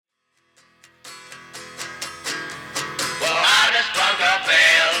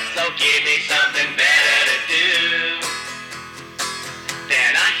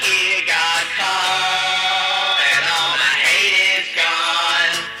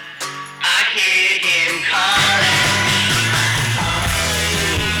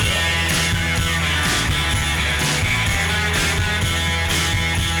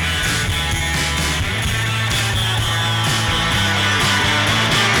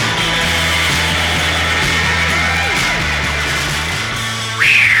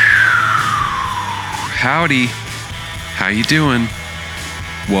Howdy. How you doing?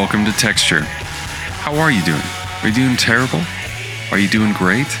 Welcome to Texture. How are you doing? Are you doing terrible? Are you doing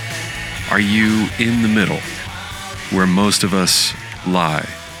great? Are you in the middle, where most of us lie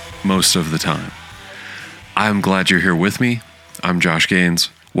most of the time? I'm glad you're here with me. I'm Josh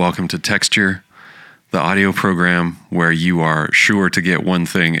Gaines. Welcome to Texture, the audio program where you are sure to get one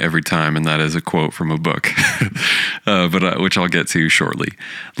thing every time, and that is a quote from a book, which I'll get to shortly.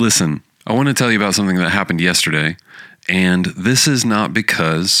 Listen, I want to tell you about something that happened yesterday, and this is not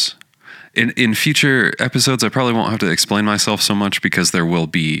because in future episodes I probably won't have to explain myself so much because there will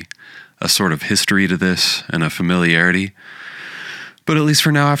be a sort of history to this and a familiarity. But at least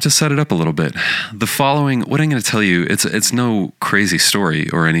for now, I have to set it up a little bit. The following, what I'm going to tell you, it's no crazy story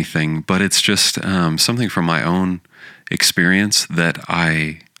or anything, but it's just something from my own experience that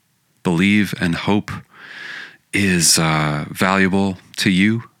I believe and hope is valuable to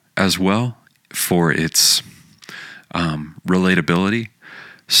you as well for its relatability.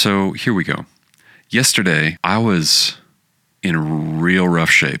 So here we go. Yesterday, I was in real rough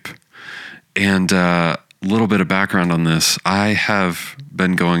shape. And little bit of background on this. I have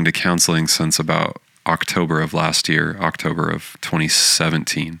been going to counseling since about October of last year, October of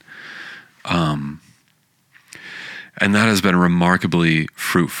 2017. And that has been remarkably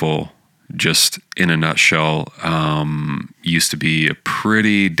fruitful, just in a nutshell. Used to be a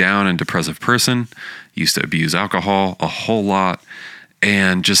pretty down and depressive person, used to abuse alcohol a whole lot,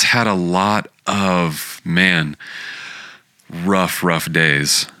 and just had a lot of, rough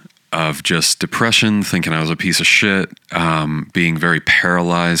days of just depression, thinking I was a piece of shit, being very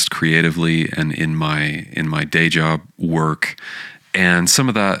paralyzed creatively and in my day job work. And some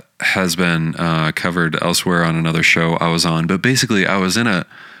of that has been covered elsewhere on another show I was on. But basically, I was in a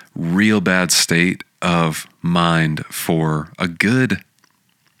real bad state of mind for a good,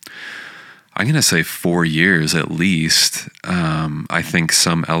 I'm going to say 4 years at least. I think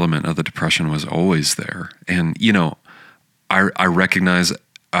some element of the depression was always there. And, I recognize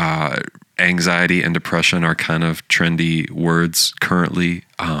anxiety and depression are kind of trendy words currently.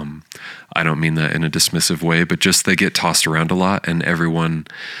 I don't mean that in a dismissive way, but just they get tossed around a lot, and everyone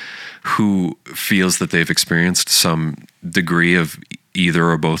who feels that they've experienced some degree of either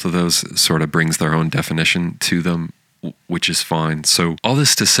or both of those sort of brings their own definition to them, which is fine. So all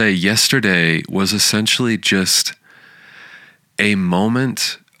this to say, yesterday was essentially just a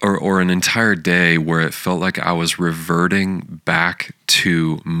moment or an entire day where it felt like I was reverting back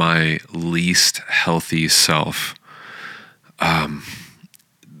to my least healthy self.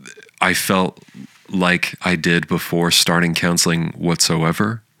 I felt like I did before starting counseling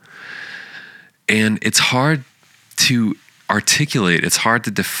whatsoever. And it's hard to articulate, it's hard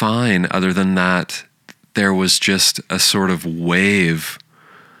to define other than that there was just a sort of wave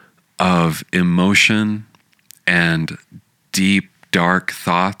of emotion and deep, dark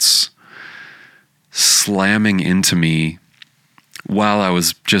thoughts slamming into me while I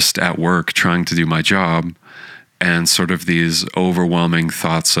was just at work trying to do my job, and sort of these overwhelming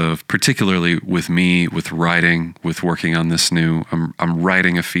thoughts of, particularly with me, with writing, with working on this new, I'm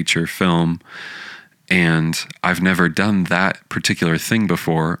writing a feature film, and I've never done that particular thing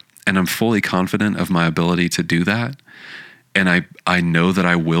before, and I'm fully confident of my ability to do that, and I know that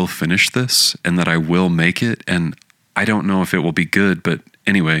I will finish this, and that I will make it, and I don't know if it will be good, but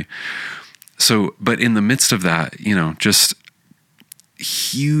anyway. So, but in the midst of that, just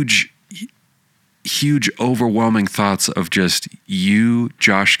huge, overwhelming thoughts of just, you,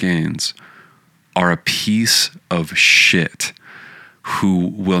 Josh Gaines, are a piece of shit who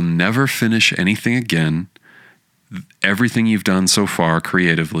will never finish anything again. Everything you've done so far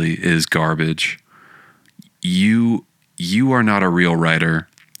creatively is garbage. You are not a real writer.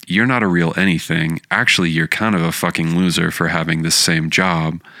 You're not a real anything. Actually, you're kind of a fucking loser for having this same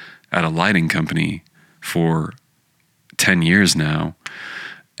job at a lighting company for 10 years now.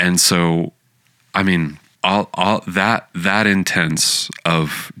 And so, all that intense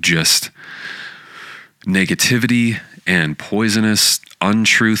of just negativity and poisonous,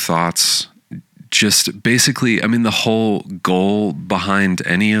 untrue thoughts, just basically, the whole goal behind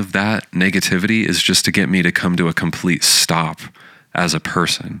any of that negativity is just to get me to come to a complete stop as a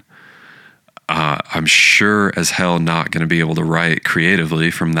person. I'm sure as hell not going to be able to write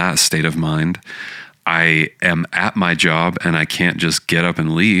creatively from that state of mind. I am at my job and I can't just get up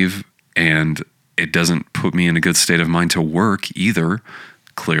and leave, and it doesn't put me in a good state of mind to work either,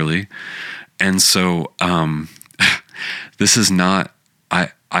 clearly. And so this is not,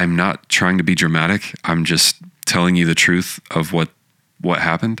 I'm not trying to be dramatic. I'm just telling you the truth of what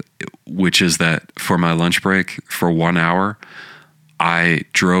happened, which is that for my lunch break for 1 hour, I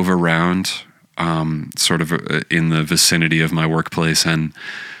drove around sort of in the vicinity of my workplace, and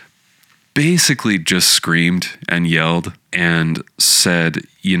basically just screamed and yelled and said,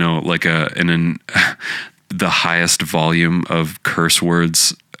 like the highest volume of curse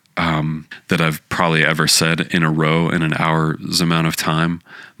words that I've probably ever said in a row in an hour's amount of time.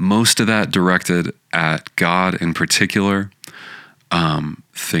 Most of that directed at God in particular.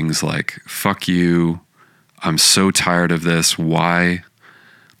 Things like, fuck you, I'm so tired of this, why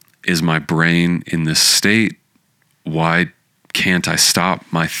is my brain in this state? Why can't I stop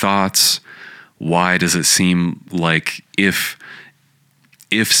my thoughts? Why does it seem like if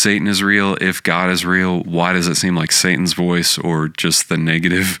Satan is real, if God is real, why does it seem like Satan's voice, or just the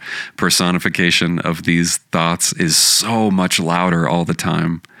negative personification of these thoughts, is so much louder all the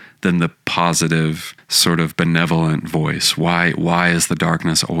time than the positive, sort of benevolent voice? Why does the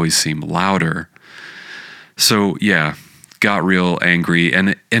darkness always seem louder? So yeah, got real angry.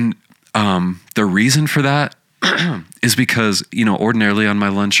 And the reason for that is because, ordinarily on my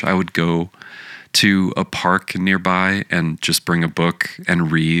lunch, I would go to a park nearby and just bring a book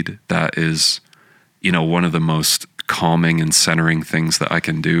and read. That is, one of the most calming and centering things that I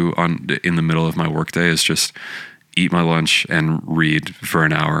can do in the middle of my workday, is just eat my lunch and read for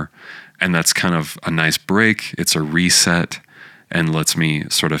an hour. And that's kind of a nice break. It's a reset and lets me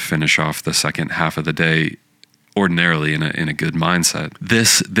sort of finish off the second half of the day ordinarily in a good mindset.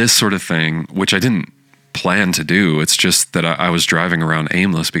 This sort of thing, which I didn't plan to do, it's just that I was driving around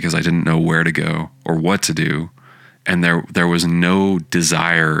aimless because I didn't know where to go or what to do. And there was no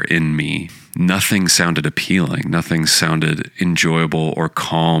desire in me. Nothing sounded appealing. Nothing sounded enjoyable or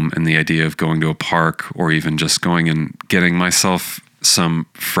calm. And the idea of going to a park, or even just going and getting myself some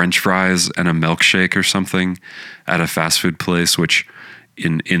French fries and a milkshake or something at a fast food place, which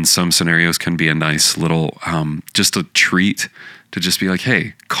in some scenarios can be a nice little, just a treat to just be like,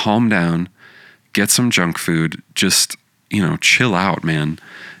 hey, calm down, get some junk food, just, chill out, man.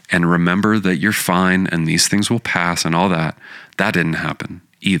 And remember that you're fine and these things will pass and all that. That didn't happen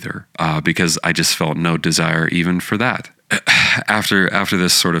either, because I just felt no desire even for that. After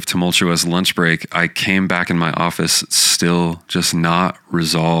this sort of tumultuous lunch break, I came back in my office still just not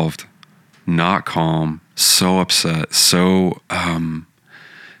resolved, not calm, so upset, so,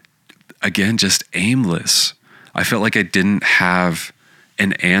 again, just aimless. I felt like I didn't have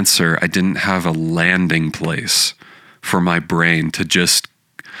an answer. I didn't have a landing place for my brain to just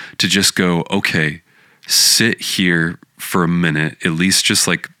go, okay, sit here for a minute, at least just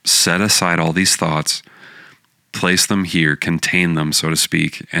like set aside all these thoughts, place them here, contain them, so to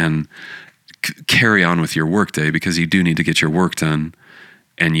speak, and carry on with your workday, because you do need to get your work done.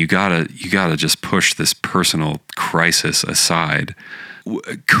 And you gotta just push this personal crisis aside.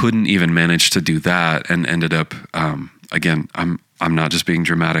 Couldn't even manage to do that, and ended up, again, I'm not just being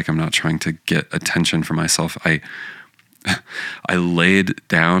dramatic. I'm not trying to get attention for myself. I laid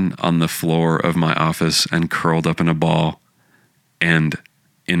down on the floor of my office and curled up in a ball, and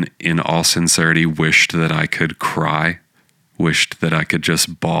in all sincerity wished that I could cry, wished that I could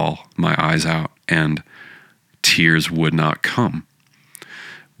just bawl my eyes out and tears would not come.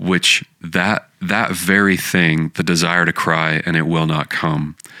 Which that very thing, the desire to cry and it will not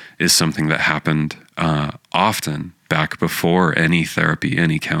come, is something that happened often back before any therapy,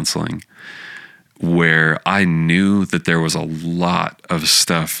 any counseling, where I knew that there was a lot of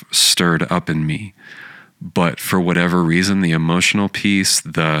stuff stirred up in me. But for whatever reason, the emotional piece,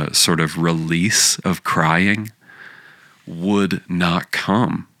 the sort of release of crying, would not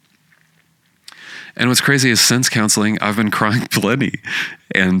come. And what's crazy is, since counseling, I've been crying plenty.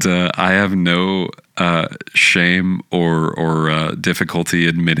 And I have no shame or difficulty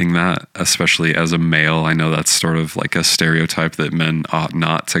admitting that, especially as a male. I know that's sort of like a stereotype that men ought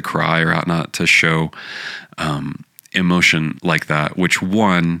not to cry or ought not to show emotion like that, which,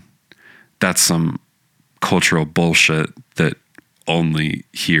 one, that's some cultural bullshit that only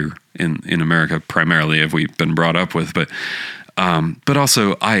here in America primarily have we been brought up with. But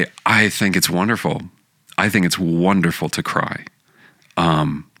also I think it's wonderful. I think it's wonderful to cry.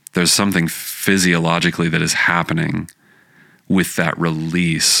 There's something physiologically that is happening with that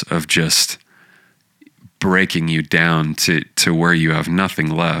release of just breaking you down to where you have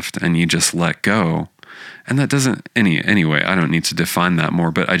nothing left and you just let go. And that doesn't, anyway, I don't need to define that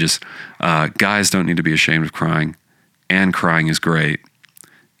more, but I just, guys don't need to be ashamed of crying, and crying is great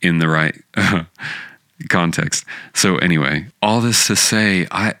in the right context. So anyway, all this to say,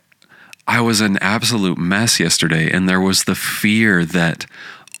 I was an absolute mess yesterday, and there was the fear that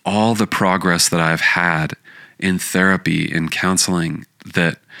all the progress that I've had in therapy, in counseling,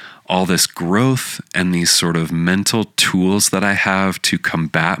 that all this growth and these sort of mental tools that I have to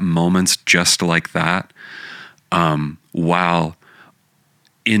combat moments just like that, while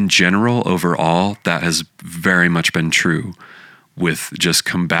in general, overall, that has very much been true with just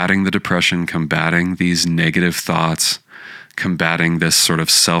combating the depression, combating these negative thoughts, combating this sort of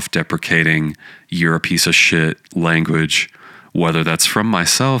self-deprecating, you're a piece of shit language, whether that's from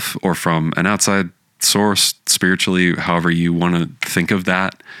myself or from an outside source, spiritually, however you want to think of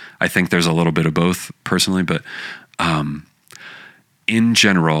that. I think there's a little bit of both personally, but in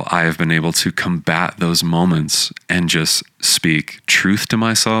general, I have been able to combat those moments and just speak truth to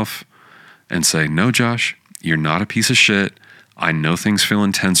myself and say, no, Josh, you're not a piece of shit. I know things feel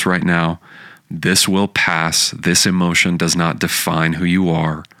intense right now. This will pass. This emotion does not define who you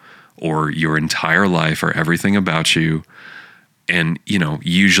are or your entire life or everything about you. And,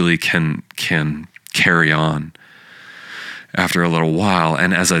 usually can carry on after a little while.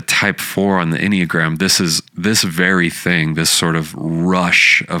 And as a type 4 on the Enneagram, this very thing, this sort of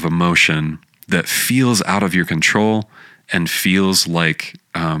rush of emotion that feels out of your control and feels like,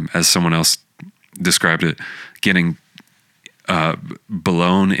 as someone else described it, getting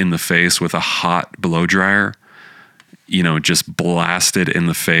blown in the face with a hot blow dryer, just blasted in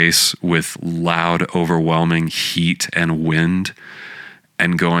the face with loud, overwhelming heat and wind,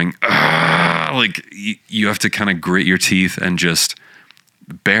 and going, like you have to kind of grit your teeth and just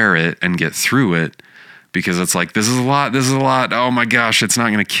bear it and get through it, because it's like, this is a lot. Oh my gosh, it's not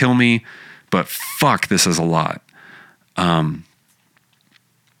going to kill me, but fuck, this is a lot.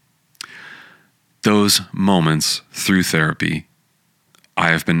 Those moments through therapy, I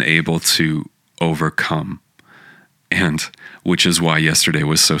have been able to overcome. And which is why yesterday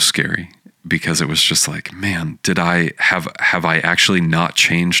was so scary, because it was just like, man, have I actually not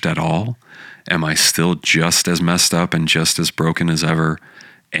changed at all? Am I still just as messed up and just as broken as ever?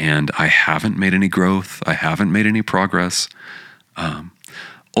 And I haven't made any growth. I haven't made any progress.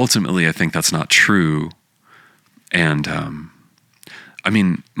 Ultimately, I think that's not true. And,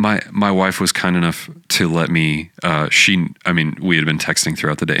 my wife was kind enough to let me, we had been texting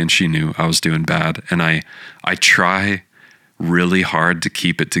throughout the day and she knew I was doing bad. And I try really hard to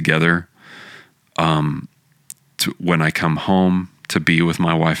keep it together. When I come home, to be with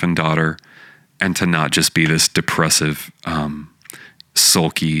my wife and daughter, and to not just be this depressive,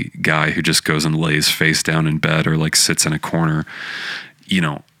 sulky guy who just goes and lays face down in bed or like sits in a corner.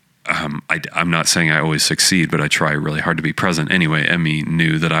 I'm not saying I always succeed, but I try really hard to be present. Anyway, Emmy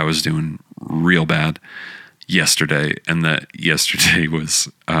knew that I was doing real bad yesterday, and that yesterday was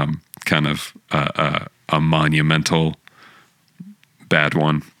kind of a monumental bad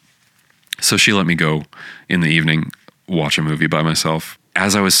one. So she let me go in the evening, watch a movie by myself.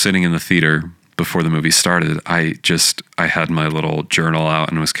 As I was sitting in the theater before the movie started, I had my little journal out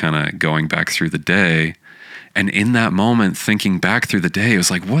and was kind of going back through the day. And in that moment, thinking back through the day, it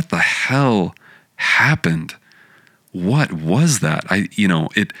was like, what the hell happened? What was that?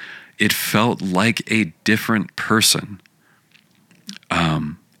 It felt like a different person.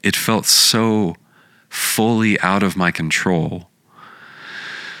 It felt so fully out of my control.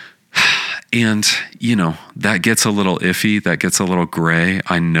 And, that gets a little iffy, that gets a little gray.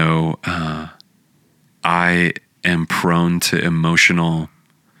 I know I am prone to emotional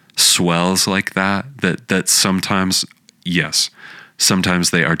swells like that sometimes, yes,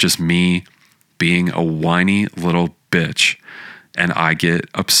 sometimes they are just me being a whiny little bitch, and I get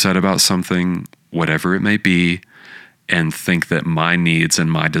upset about something, whatever it may be, and think that my needs and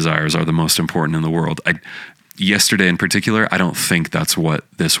my desires are the most important in the world. Yesterday in particular, I don't think that's what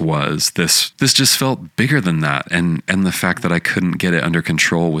this was. This just felt bigger than that. And the fact that I couldn't get it under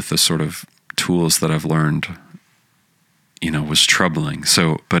control with the sort of tools that I've learned, was troubling.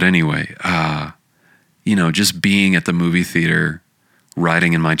 So, but anyway, just being at the movie theater,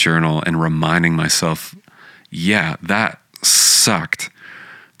 writing in my journal and reminding myself, yeah, that sucked.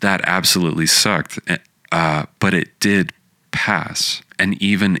 That absolutely sucked. But it did pass. And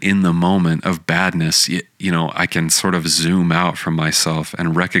even in the moment of badness, I can sort of zoom out from myself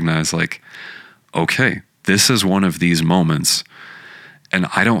and recognize, like, okay, this is one of these moments and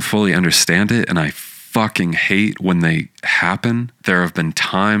I don't fully understand it. And I fucking hate when they happen. There have been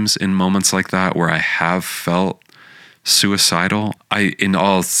times in moments like that where I have felt suicidal. I, in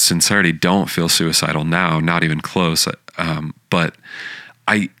all sincerity, don't feel suicidal now, not even close. But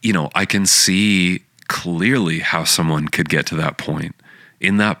I can see clearly how someone could get to that point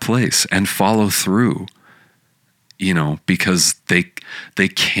in that place and follow through, because they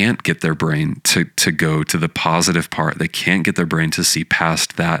can't get their brain to go to the positive part. They can't get their brain to see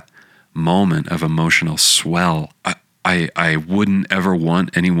past that moment of emotional swell. I wouldn't ever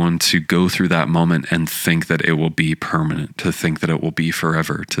want anyone to go through that moment and think that it will be permanent, to think that it will be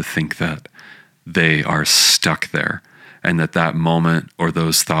forever, to think that they are stuck there and that that moment or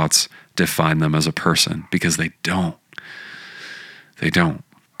those thoughts define them as a person, because they don't. They don't.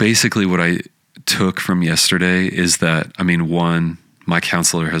 Basically, what I took from yesterday is that, I mean, one, my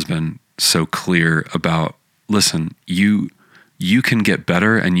counselor has been so clear about, listen, you can get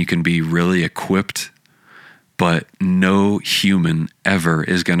better and you can be really equipped, but no human ever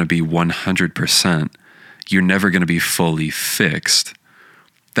is going to be 100%. You're never going to be fully fixed.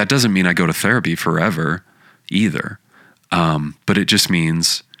 That doesn't mean I go to therapy forever either. But it just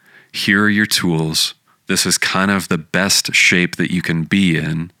means, here are your tools. This is kind of the best shape that you can be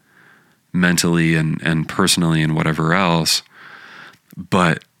in mentally and personally and whatever else.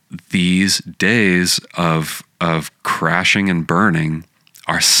 But these days of crashing and burning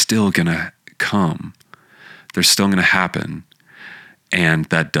are still going to come. They're still going to happen. And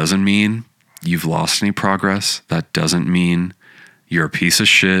that doesn't mean you've lost any progress. That doesn't mean you're a piece of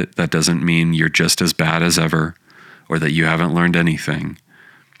shit. That doesn't mean you're just as bad as ever, or that you haven't learned anything.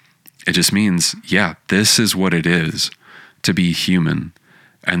 It just means, yeah, this is what it is to be human.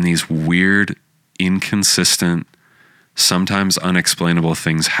 And these weird, inconsistent, sometimes unexplainable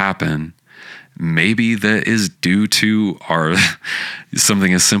things happen. Maybe that is due to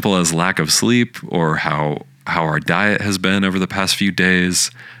something as simple as lack of sleep, or how our diet has been over the past few days,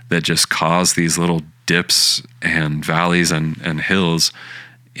 that just cause these little dips and valleys and hills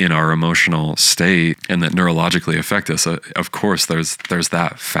in our emotional state, and that neurologically affect us. Of course, there's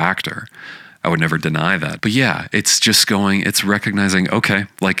that factor. I would never deny that. But yeah, it's recognizing, okay,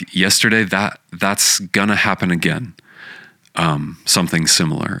 like yesterday, that's gonna happen again. Something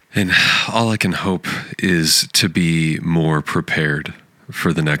similar. And all I can hope is to be more prepared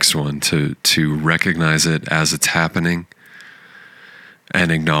for the next one, to recognize it as it's happening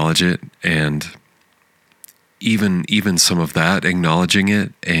and acknowledge it. And even some of that, acknowledging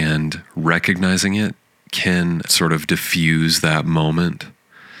it and recognizing it, can sort of diffuse that moment.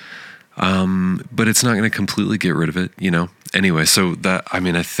 But it's not going to completely get rid of it, Anyway, so that, I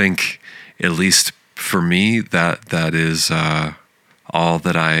mean, I think, at least for me, that is all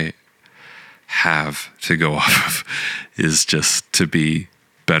that I have to go off of, is just to be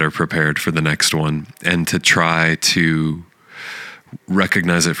better prepared for the next one, and to try to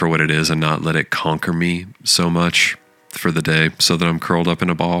recognize it for what it is and not let it conquer me so much for the day, so that I'm curled up in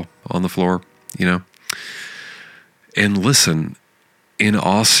a ball on the floor, And listen, in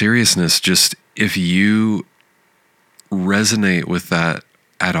all seriousness, just if you resonate with that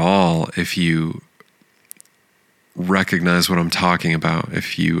at all, if you recognize what I'm talking about,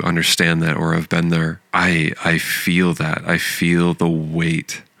 if you understand that or have been there, I feel that. I feel the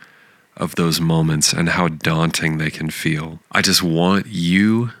weight of those moments and how daunting they can feel. I just want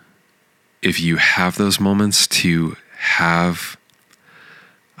you, if you have those moments, to have,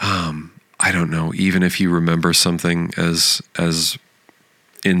 I don't know, even if you remember something as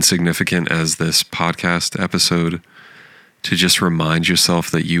insignificant as this podcast episode, to just remind yourself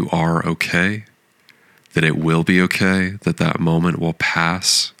that you are okay, that it will be okay, that moment will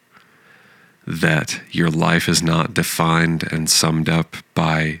pass, that your life is not defined and summed up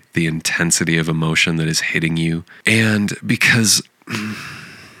by the intensity of emotion that is hitting you. And because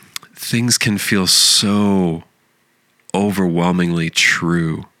things can feel so overwhelmingly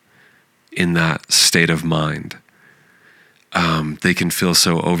true in that state of mind, they can feel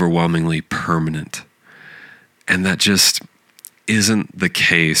so overwhelmingly permanent. And that just isn't the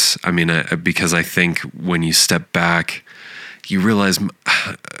case. I mean, because I think when you step back, you realize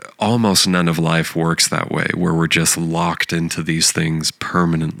almost none of life works that way, where we're just locked into these things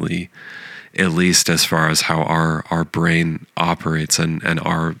permanently, at least as far as how our brain operates and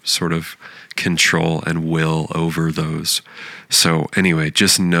our sort of control and will over those. So anyway,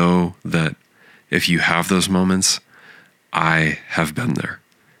 just know that if you have those moments, I have been there.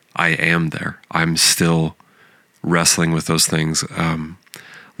 I am there. I'm still wrestling with those things,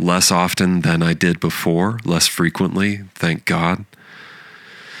 less often than I did before, less frequently, thank God.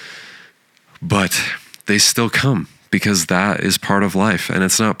 But they still come, because that is part of life, and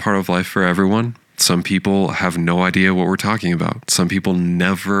it's not part of life for everyone. Some people have no idea what we're talking about. Some people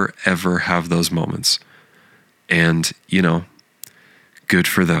never, ever have those moments. And, good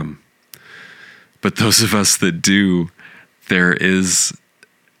for them. But those of us that do, there is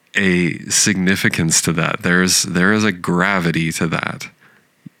a significance to that. There is a gravity to that,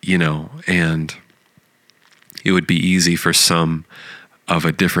 and it would be easy for some of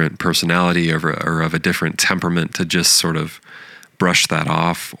a different personality or of a different temperament to just sort of brush that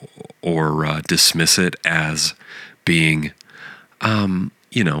off or dismiss it as being,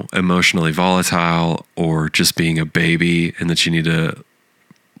 emotionally volatile or just being a baby, and that you need to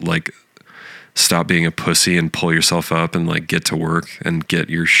like stop being a pussy and pull yourself up and like get to work and get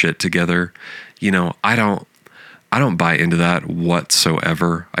your shit together. I don't buy into that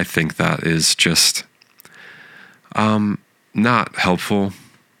whatsoever. I think that is just not helpful.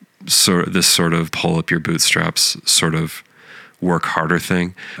 So this sort of pull up your bootstraps, sort of work harder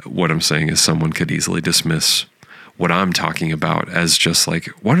thing. What I'm saying is someone could easily dismiss what I'm talking about as just like,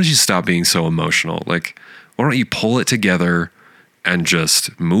 why don't you stop being so emotional? Like, why don't you pull it together and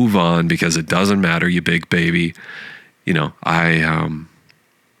just move on because it doesn't matter, you big baby. I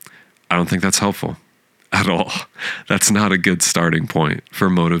don't think that's helpful at all. That's not a good starting point for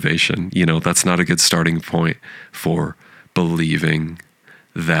motivation. That's not a good starting point for believing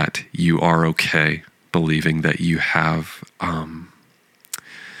that you are okay, believing that you have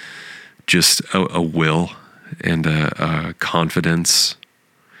just a will and a confidence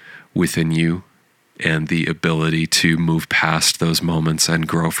within you and the ability to move past those moments and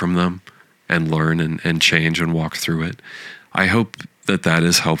grow from them and learn and change and walk through it. I hope that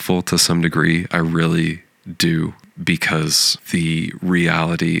is helpful to some degree. I really do, because the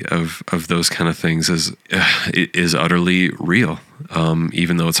reality of those kind of things is utterly real.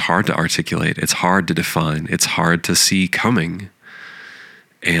 Even though it's hard to articulate, it's hard to define, it's hard to see coming.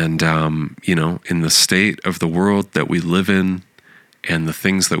 And, in the state of the world that we live in and the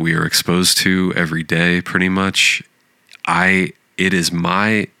things that we are exposed to every day, pretty much, it is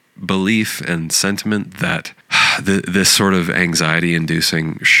my belief and sentiment that this sort of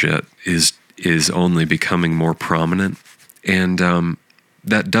anxiety-inducing shit is only becoming more prominent. And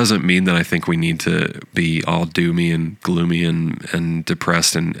that doesn't mean that I think we need to be all doomy and gloomy and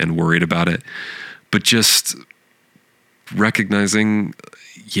depressed and worried about it, but just recognizing,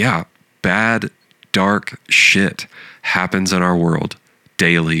 bad, dark shit happens in our world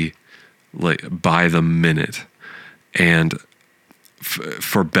daily, like by the minute. And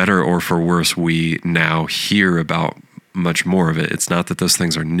for better or for worse, we now hear about much more of it. It's not that those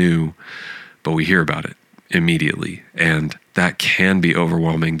things are new, but we hear about it immediately. And that can be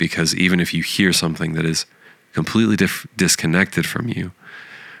overwhelming, because even if you hear something that is completely disconnected from you,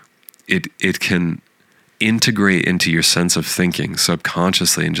 it can integrate into your sense of thinking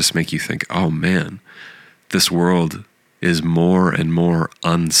subconsciously and just make you think, oh man, this world is more and more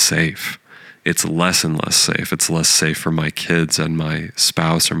unsafe. It's less and less safe. It's less safe for my kids and my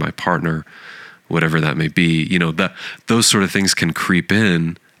spouse or my partner, whatever that may be. That those sort of things can creep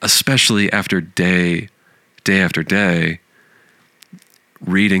in, especially after day after day,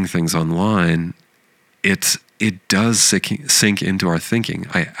 reading things online. It does sink into our thinking.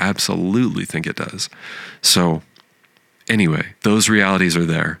 I absolutely think it does. So anyway, those realities are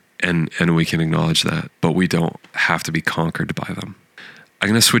there, and we can acknowledge that, but we don't have to be conquered by them. I'm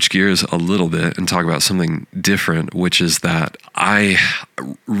going to switch gears a little bit and talk about something different, which is that I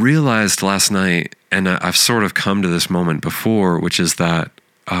realized last night, and I've sort of come to this moment before, which is that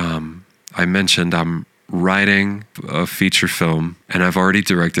I mentioned I'm writing a feature film, and I've already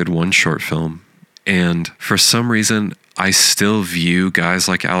directed one short film. And for some reason, I still view guys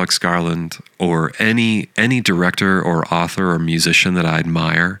like Alex Garland or any director or author or musician that I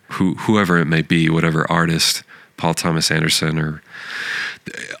admire, whoever it may be, whatever artist, Paul Thomas Anderson, or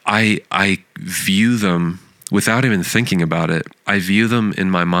I view them without even thinking about it. I view them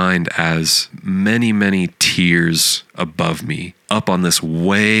in my mind as many, many tiers above me, up on this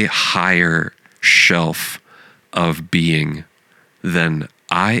way higher shelf of being than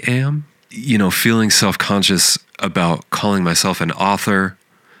I am. Feeling self-conscious about calling myself an author,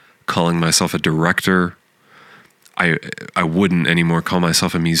 calling myself a director. I wouldn't anymore call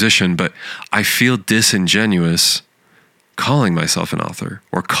myself a musician, but I feel disingenuous calling myself an author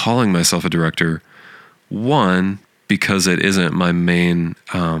or calling myself a director. One, because it isn't my main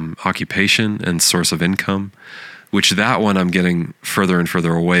occupation and source of income, which that one I'm getting further and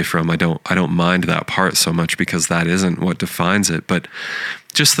further away from. I don't mind that part so much, because that isn't what defines it. But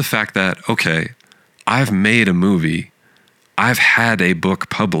just the fact that, okay, I've made a movie, I've had a book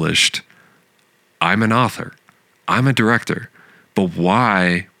published, I'm an author, I'm a director, but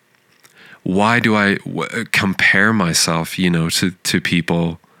why do I compare myself, to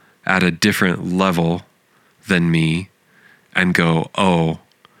people at a different level than me and go, oh,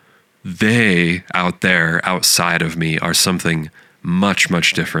 they out there outside of me are something much,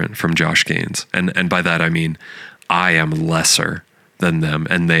 much different from Josh Gaines. And by that, I mean, I am lesser than them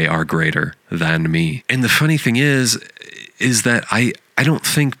and they are greater than me. And the funny thing is that I don't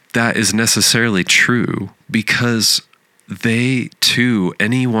think that is necessarily true, because they too,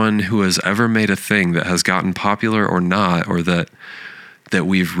 anyone who has ever made a thing that has gotten popular or not, or that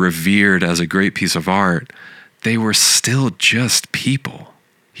we've revered as a great piece of art, they were still just people.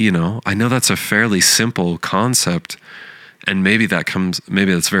 You know, I know that's a fairly simple concept, and maybe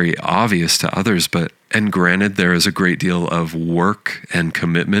that's very obvious to others, and granted, there is a great deal of work and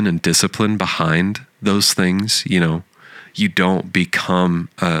commitment and discipline behind those things. You know, you don't become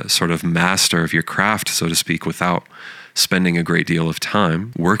a sort of master of your craft, so to speak, without spending a great deal of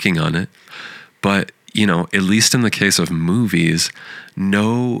time working on it. But, you know, at least in the case of movies,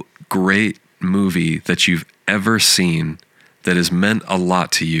 no great movie that you've ever seen that has meant a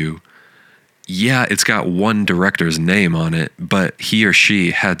lot to you, yeah, it's got one director's name on it, but he or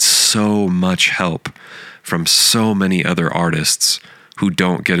she had so much help from so many other artists who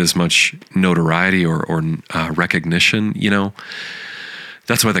don't get as much notoriety or recognition, you know?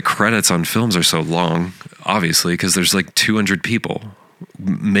 That's why the credits on films are so long, obviously, because there's like 200 people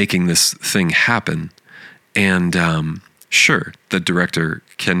making this thing happen. And sure, the director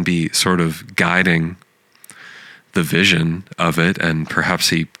can be sort of guiding the vision of it, and perhaps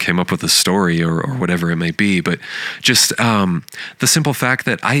he came up with a story or whatever it may be. But just the simple fact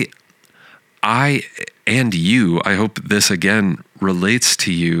that I and you, I hope this again relates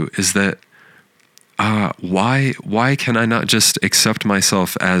to you, is that why can I not just accept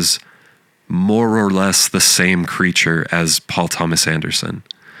myself as more or less the same creature as Paul Thomas Anderson?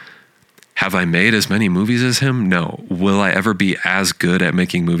 Have I made as many movies as him? No. Will I ever be as good at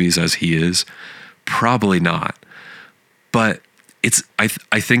making movies as he is? Probably not. But I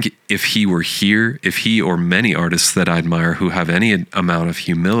think if he were here, if he or many artists that I admire who have any amount of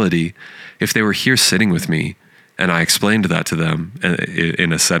humility, if they were here sitting with me and I explained that to them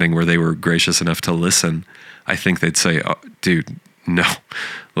in a setting where they were gracious enough to listen, I think they'd say, oh, dude, no,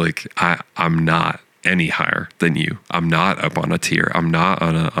 like I'm not any higher than you. I'm not up on a tier. I'm not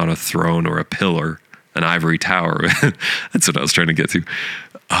on a throne or a pillar, an ivory tower. That's what I was trying to get to.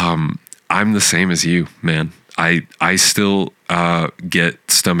 I'm the same as you, man. I still get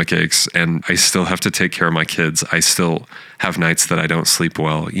stomach aches, and I still have to take care of my kids. I still have nights that I don't sleep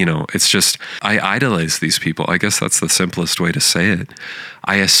well. You know, it's just, I idolize these people. I guess that's the simplest way to say it.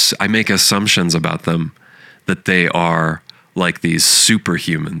 I make assumptions about them that they are like these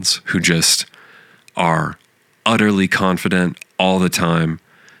superhumans who just are utterly confident all the time.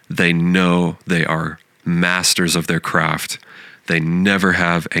 They know they are masters of their craft. They never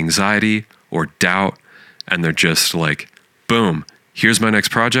have anxiety or doubt. And they're just like, boom, here's my next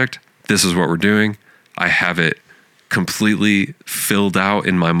project. This is what we're doing. I have it completely filled out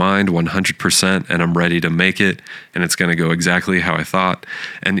in my mind 100%, and I'm ready to make it. And it's going to go exactly how I thought.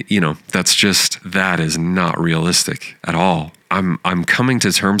 And, you know, that is not realistic at all. I'm coming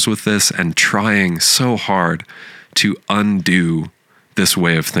to terms with this and trying so hard to undo this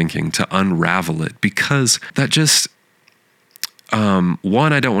way of thinking, to unravel it, because that just,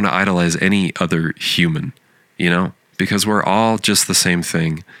 one, I don't want to idolize any other human, you know, because we're all just the same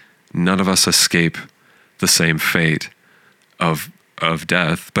thing. None of us escape the same fate of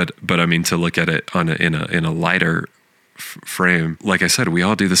death. But I mean, to look at it in a lighter frame, like I said, we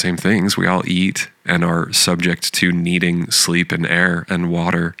all do the same things. We all eat and are subject to needing sleep and air and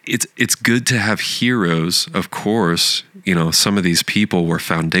water. It's good to have heroes, of course. You know, some of these people were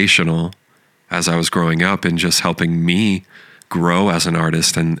foundational as I was growing up in just helping me grow as an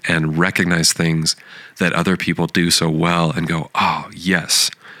artist and recognize things that other people do so well and go, oh,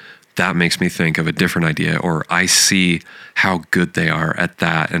 yes, that makes me think of a different idea, or I see how good they are at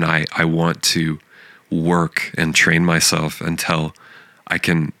that, and I want to work and train myself until I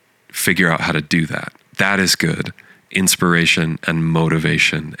can figure out how to do that. That is good. Inspiration and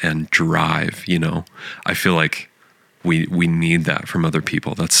motivation and drive, you know. I feel like we need that from other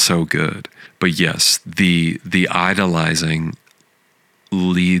people. That's so good. But yes, the idolizing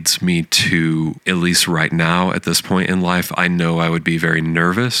leads me to, at least right now at this point in life, I know I would be very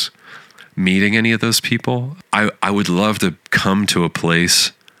nervous meeting any of those people. I would love to come to a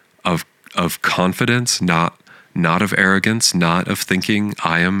place of confidence, not of arrogance, not of thinking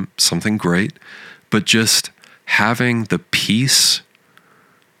I am something great, but just having the peace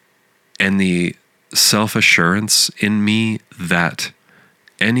and the self-assurance in me that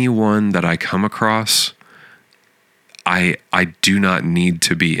anyone that I come across, I do not need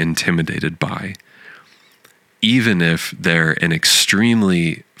to be intimidated by, even if they're an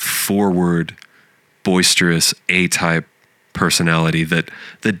extremely forward, boisterous, A-type personality that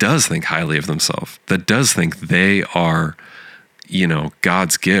does think highly of themselves, that does think they are, you know,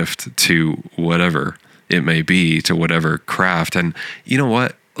 God's gift to whatever it may be, to whatever craft. And you know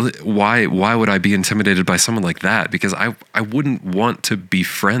what? why would I be intimidated by someone like that? Because I wouldn't want to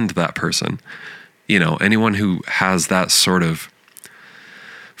befriend that person. You know, anyone who has that sort of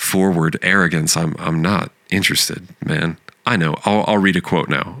forward arrogance, I'm not interested, man. I know. I'll read a quote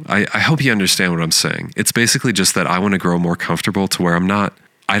now. I hope you understand what I'm saying. It's basically just that I want to grow more comfortable to where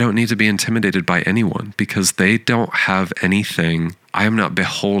I don't need to be intimidated by anyone because they don't have anything. I am not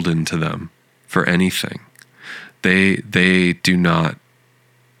beholden to them for anything. They do not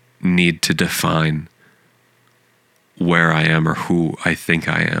need to define where I am or who I think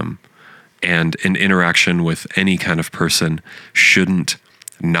I am. And an interaction with any kind of person shouldn't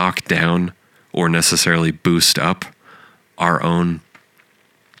knock down or necessarily boost up our own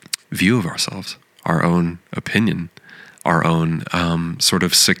view of ourselves, our own opinion, our own sort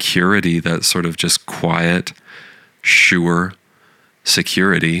of security, that sort of just quiet, sure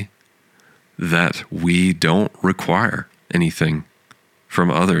security that we don't require anything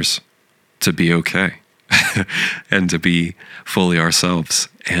from others to be okay and to be fully ourselves.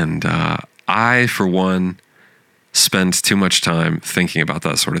 And I, for one, spend too much time thinking about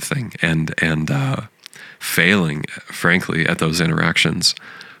that sort of thing and failing, frankly, at those interactions.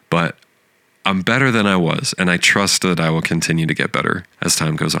 But I'm better than I was, and I trust that I will continue to get better as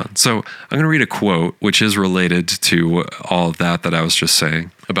time goes on. So I'm going to read a quote, which is related to all of that I was just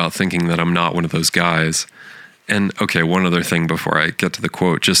saying about thinking that I'm not one of those guys. And okay, one other thing before I get to the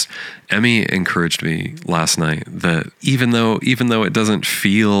quote, just Emmy encouraged me last night that even though it doesn't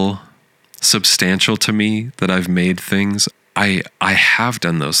feel substantial to me that I've made things, I have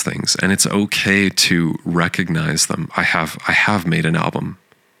done those things, and it's okay to recognize them. I have made an album.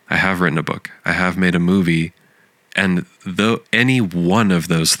 I have written a book. I have made a movie. And though any one of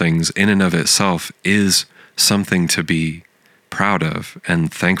those things in and of itself is something to be proud of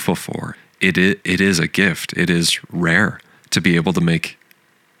and thankful for, it is a gift. It is rare to be able to make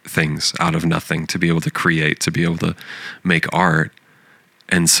things out of nothing, to be able to create, to be able to make art.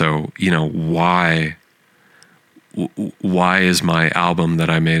 And so, you know, why is my album that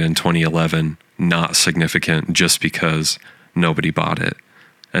I made in 2011 not significant just because nobody bought it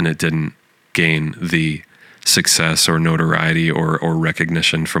and it didn't gain the success or notoriety or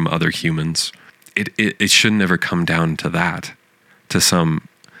recognition from other humans? It should never come down to that, to some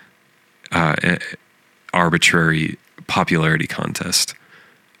arbitrary popularity contest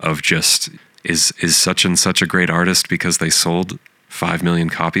of just is such and such a great artist because they sold 5 million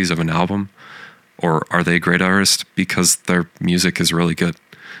copies of an album, or are they a great artist because their music is really good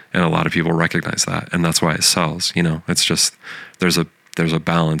and a lot of people recognize that and that's why it sells. You know, it's just there's a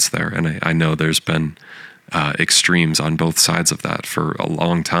balance there, and I know there's been extremes on both sides of that for a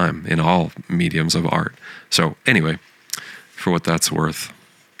long time in all mediums of art. So anyway, for what that's worth.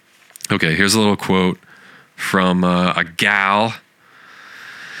 Okay, here's a little quote from a gal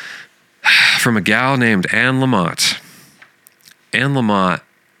named Anne Lamott. Anne Lamott,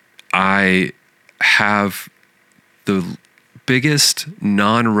 I have the biggest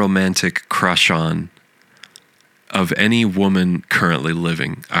non-romantic crush on of any woman currently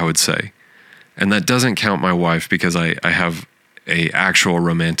living, I would say. And that doesn't count my wife because I have a actual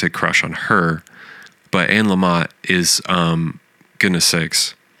romantic crush on her. But Anne Lamott is, goodness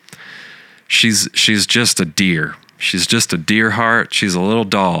sakes, she's just a deer. She's just a deer heart. She's a little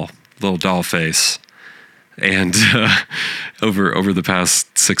doll face. And over the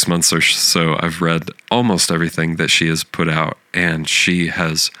past 6 months or so, I've read almost everything that she has put out, and she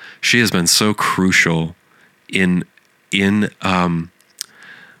has been so crucial in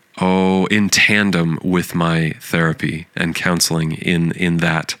tandem with my therapy and counseling in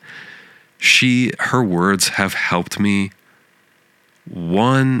that her words have helped me,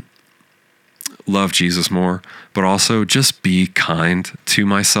 one, love Jesus more, but also just be kind to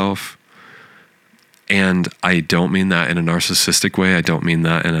myself. And I don't mean that in a narcissistic way. I don't mean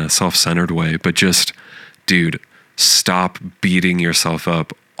that in a self-centered way, but just, dude, stop beating yourself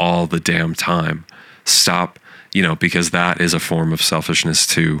up all the damn time. Stop, because that is a form of selfishness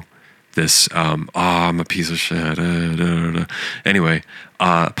too. This, I'm a piece of shit. Anyway,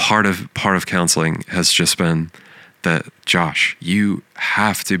 part of counseling has just been that, Josh, you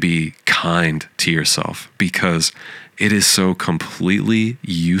have to be kind to yourself because it is so completely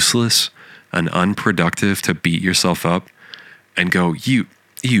useless and unproductive to beat yourself up and go, you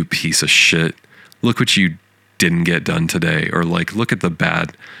piece of shit. Look what you didn't get done today. Or like, look at the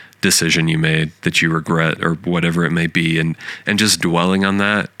bad decision you made that you regret or whatever it may be. And just dwelling on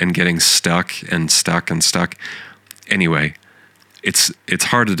that and getting stuck. Anyway, it's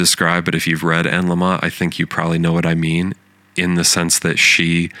hard to describe, but if you've read Anne Lamott, I think you probably know what I mean, in the sense that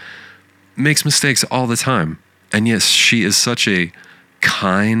she makes mistakes all the time. And yes, she is such a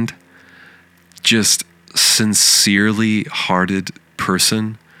kind, just sincerely hearted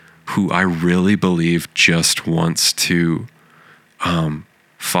person who I really believe just wants to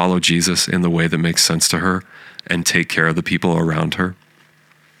follow Jesus in the way that makes sense to her and take care of the people around her.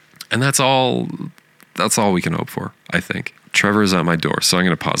 And that's all we can hope for, I think. Trevor is at my door, so I'm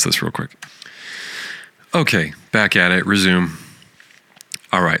going to pause this real quick. Okay, back at it, resume.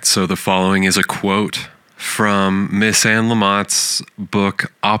 All right, so the following is a quote from Miss Anne Lamott's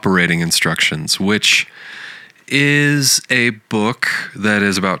book, Operating Instructions, which is a book that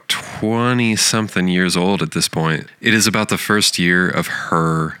is about 20-something years old at this point. It is about the first year of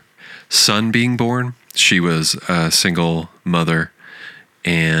her son being born. She was a single mother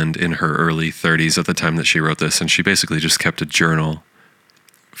and in her early 30s at the time that she wrote this, and she basically just kept a journal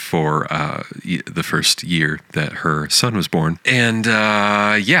for the first year that her son was born. And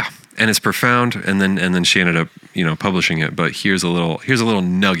and it's profound. And then she ended up, publishing it. But here's a little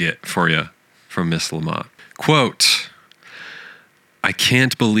nugget for you from Miss Lamott. Quote, "I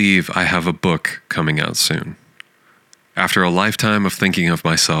can't believe I have a book coming out soon. After a lifetime of thinking of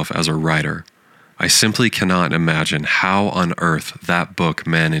myself as a writer, I simply cannot imagine how on earth that book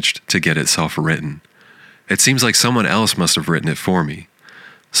managed to get itself written. It seems like someone else must have written it for me.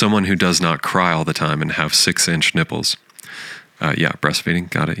 Someone who does not cry all the time and have 6-inch nipples." Breastfeeding,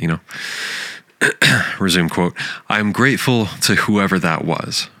 got it, Resume quote, "I am grateful to whoever that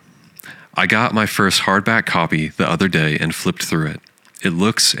was. I got my first hardback copy the other day and flipped through it. It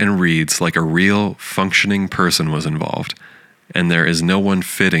looks and reads like a real functioning person was involved, and there is no one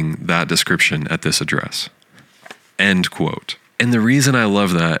fitting that description at this address." End quote. And the reason I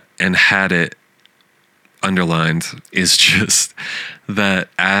love that and had it underlined is just that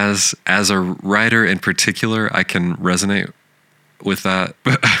as a writer in particular, I can resonate with that,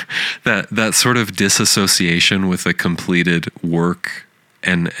 that sort of disassociation with a completed work,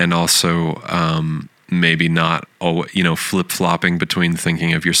 and also maybe not, flip-flopping between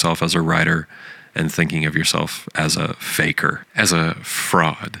thinking of yourself as a writer and thinking of yourself as a faker, as a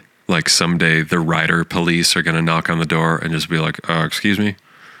fraud. Like someday the writer police are going to knock on the door and just be like, "Excuse me,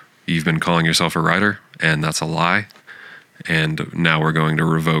 you've been calling yourself a writer, and that's a lie. And now we're going to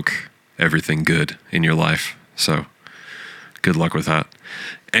revoke everything good in your life. So good luck with that."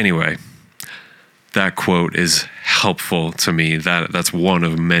 Anyway, that quote is helpful to me. That's one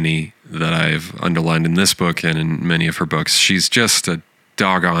of many that I've underlined in this book and in many of her books. She's just a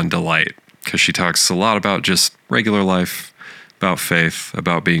doggone delight because she talks a lot about just regular life, about faith,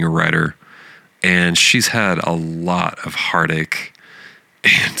 about being a writer. And she's had a lot of heartache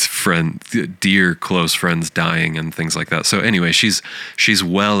and dear close friends dying and things like that. So anyway, she's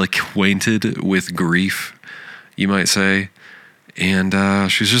well acquainted with grief, you might say. And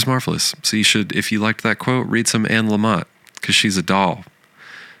she's just marvelous. So you should, if you liked that quote, read some Anne Lamott, because she's a doll.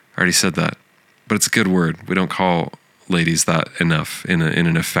 I already said that. But it's a good word. We don't call ladies that enough in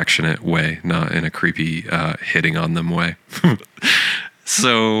an affectionate way, not in a creepy hitting on them way.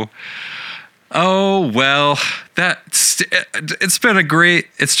 So, oh, well, it's just been a great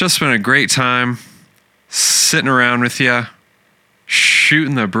time sitting around with you,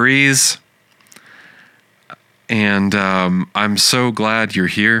 shooting the breeze. And I'm so glad you're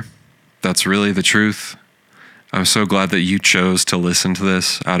here. That's really the truth. I'm so glad that you chose to listen to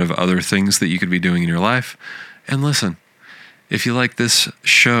this out of other things that you could be doing in your life. And listen, if you like this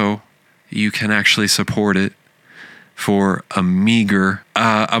show, you can actually support it for a meager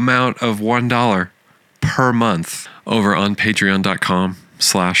amount of $1 per month over on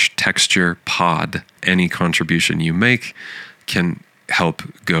patreon.com/texturepod. Any contribution you make can help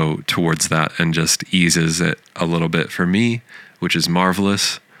go towards that and just eases it a little bit for me, which is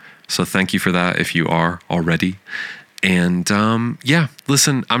marvelous. So thank you for that if you are already. And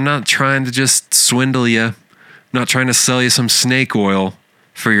listen, I'm not trying to just swindle you. I'm not trying to sell you some snake oil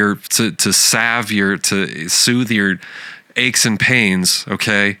for to soothe your aches and pains,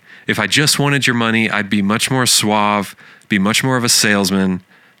 okay? If I just wanted your money, I'd be much more suave, be much more of a salesman,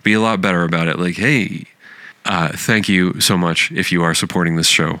 be a lot better about it. Like, hey, thank you so much if you are supporting this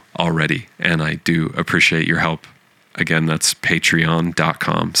show already, and I do appreciate your help. Again, that's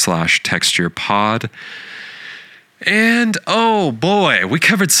patreon.com/texturepod. And oh boy, we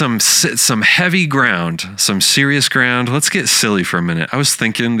covered some heavy ground, some serious ground. Let's get silly for a minute. I was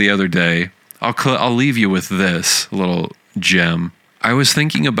thinking the other day, I'll leave you with this little gem. I was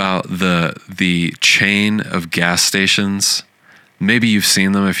thinking about the chain of gas stations. Maybe you've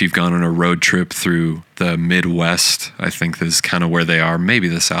seen them if you've gone on a road trip through the Midwest. I think this is kind of where they are. Maybe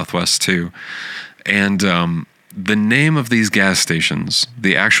the Southwest too. And the name of these gas stations,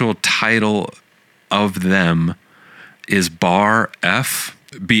 the actual title of them, is Bar F,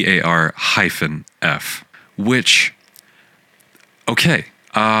 BAR hyphen F, which, okay,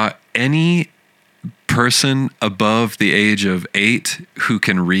 any person above the age of 8 who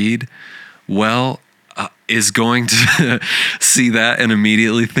can read, well, is going to see that and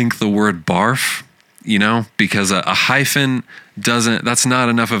immediately think the word barf, because a hyphen that's not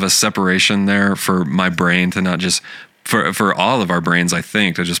enough of a separation there for my brain to not just, for all of our brains, I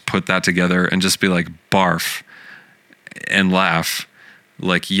think, to just put that together and just be like barf and laugh.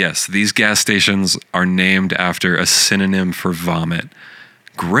 Like, yes, these gas stations are named after a synonym for vomit.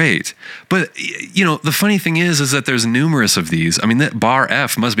 Great. But, the funny thing is that there's numerous of these. I mean, that Bar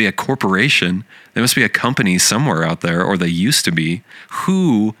F must be a corporation. There must be a company somewhere out there, or they used to be,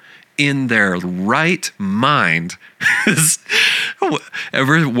 who in their right mind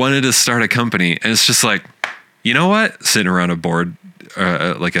ever wanted to start a company. And it's just like, you know what? Sitting around a board,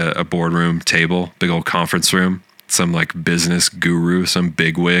 like a boardroom table, big old conference room, some like business guru, some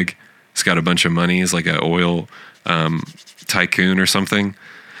bigwig. He's got a bunch of money. He's like an oil tycoon or something.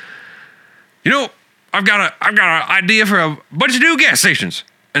 I've got an idea for a bunch of new gas stations.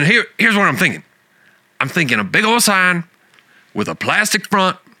 And here's what I'm thinking. I'm thinking a big old sign with a plastic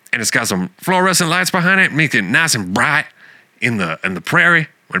front, and it's got some fluorescent lights behind it, make it nice and bright in the prairie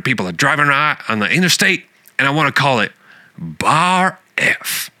when people are driving on the interstate. And I want to call it Bar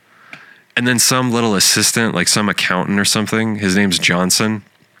F. And then some little assistant, like some accountant or something, his name's Johnson.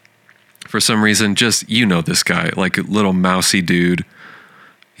 For some reason, just, this guy, like a little mousy dude.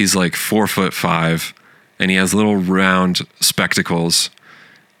 He's like 4'5", and he has little round spectacles.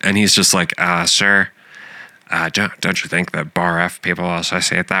 And he's just like, sir, don't you think that Bar F people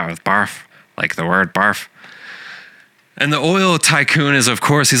associate that with barf? Like the word barf? And the oil tycoon is, of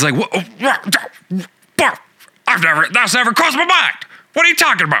course, he's like, what? Barf? That's never crossed my mind. What are you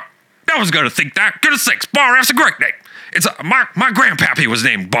talking about? No one's going to think that. Goodness sakes, Bar F's a great name. It's my grandpappy was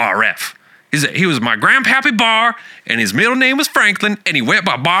named Bar F. He was my grandpappy Bar, and his middle name was Franklin, and he went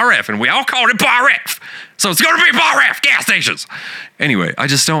by Bar F, and we all called it Bar F. So it's going to be Bar F gas stations. Anyway, I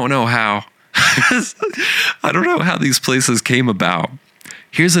just don't know how. I don't know how these places came about.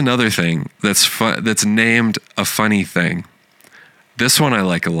 Here's another thing that's named a funny thing. This one I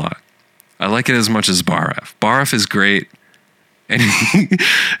like a lot. I like it as much as Bar F. Bar F is great. And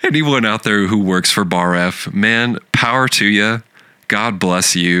anyone out there who works for Bar F, man, power to you. God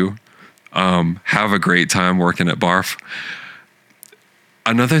bless you. Have a great time working at Barf.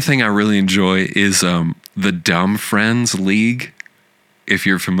 Another thing I really enjoy is the Dumb Friends League, if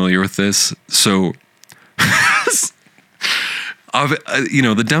you're familiar with this. So,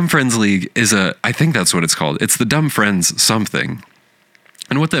 the Dumb Friends League is I think that's what it's called. It's the Dumb Friends something.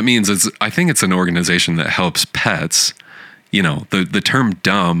 And what that means is, I think it's an organization that helps pets. The term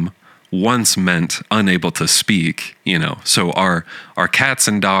dumb once meant unable to speak, So our cats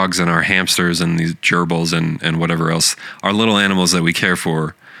and dogs and our hamsters and these gerbils and whatever else, our little animals that we care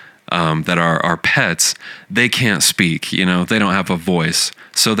for, that are our pets, they can't speak, they don't have a voice.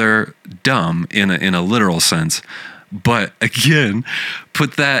 So they're dumb in a literal sense. But again,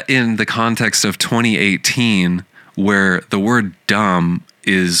 put that in the context of 2018, where the word dumb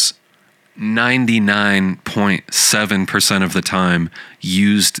is 99.7% of the time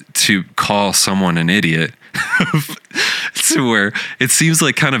used to call someone an idiot, to where it seems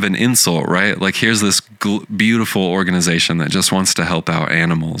like kind of an insult, right? Like, here's this beautiful organization that just wants to help out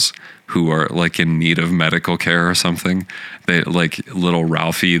animals who are like in need of medical care or something. They, like, little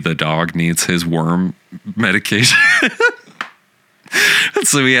Ralphie the dog needs his worm medication. And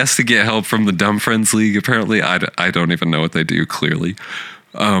so he has to get help from the Dumb Friends League. Apparently, I don't even know what they do, clearly.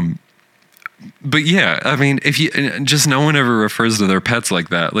 But yeah, I mean, if you just, no one ever refers to their pets like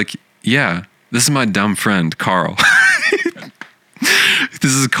that. Like, yeah, this is my dumb friend, Carl.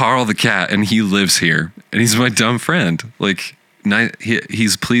 This is Carl the cat, and he lives here, and he's my dumb friend. Like,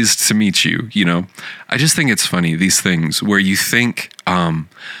 he's pleased to meet you, I just think it's funny, these things where you think,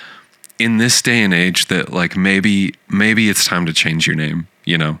 in this day and age, that like maybe it's time to change your name,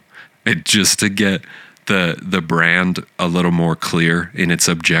 it just to get the brand a little more clear in its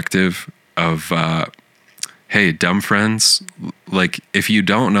objective of, hey, dumb friends, like, if you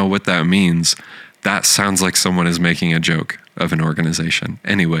don't know what that means, that sounds like someone is making a joke of an organization.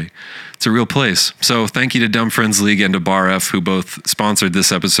 Anyway, it's a real place. So thank you to Dumb Friends League and to Bar F, who both sponsored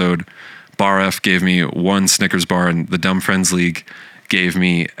this episode. Bar F gave me one Snickers bar, and the Dumb Friends League gave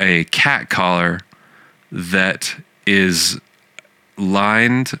me a cat collar that is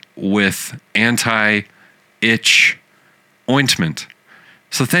lined with anti-itch ointment.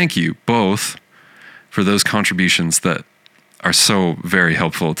 So thank you both for those contributions that are so very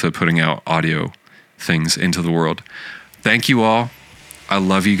helpful to putting out audio things into the world. Thank you all. I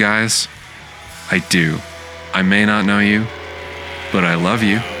love you guys. I do. I may not know you, but I love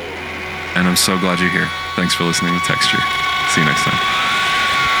you. And I'm so glad you're here. Thanks for listening to Texture. See you next time.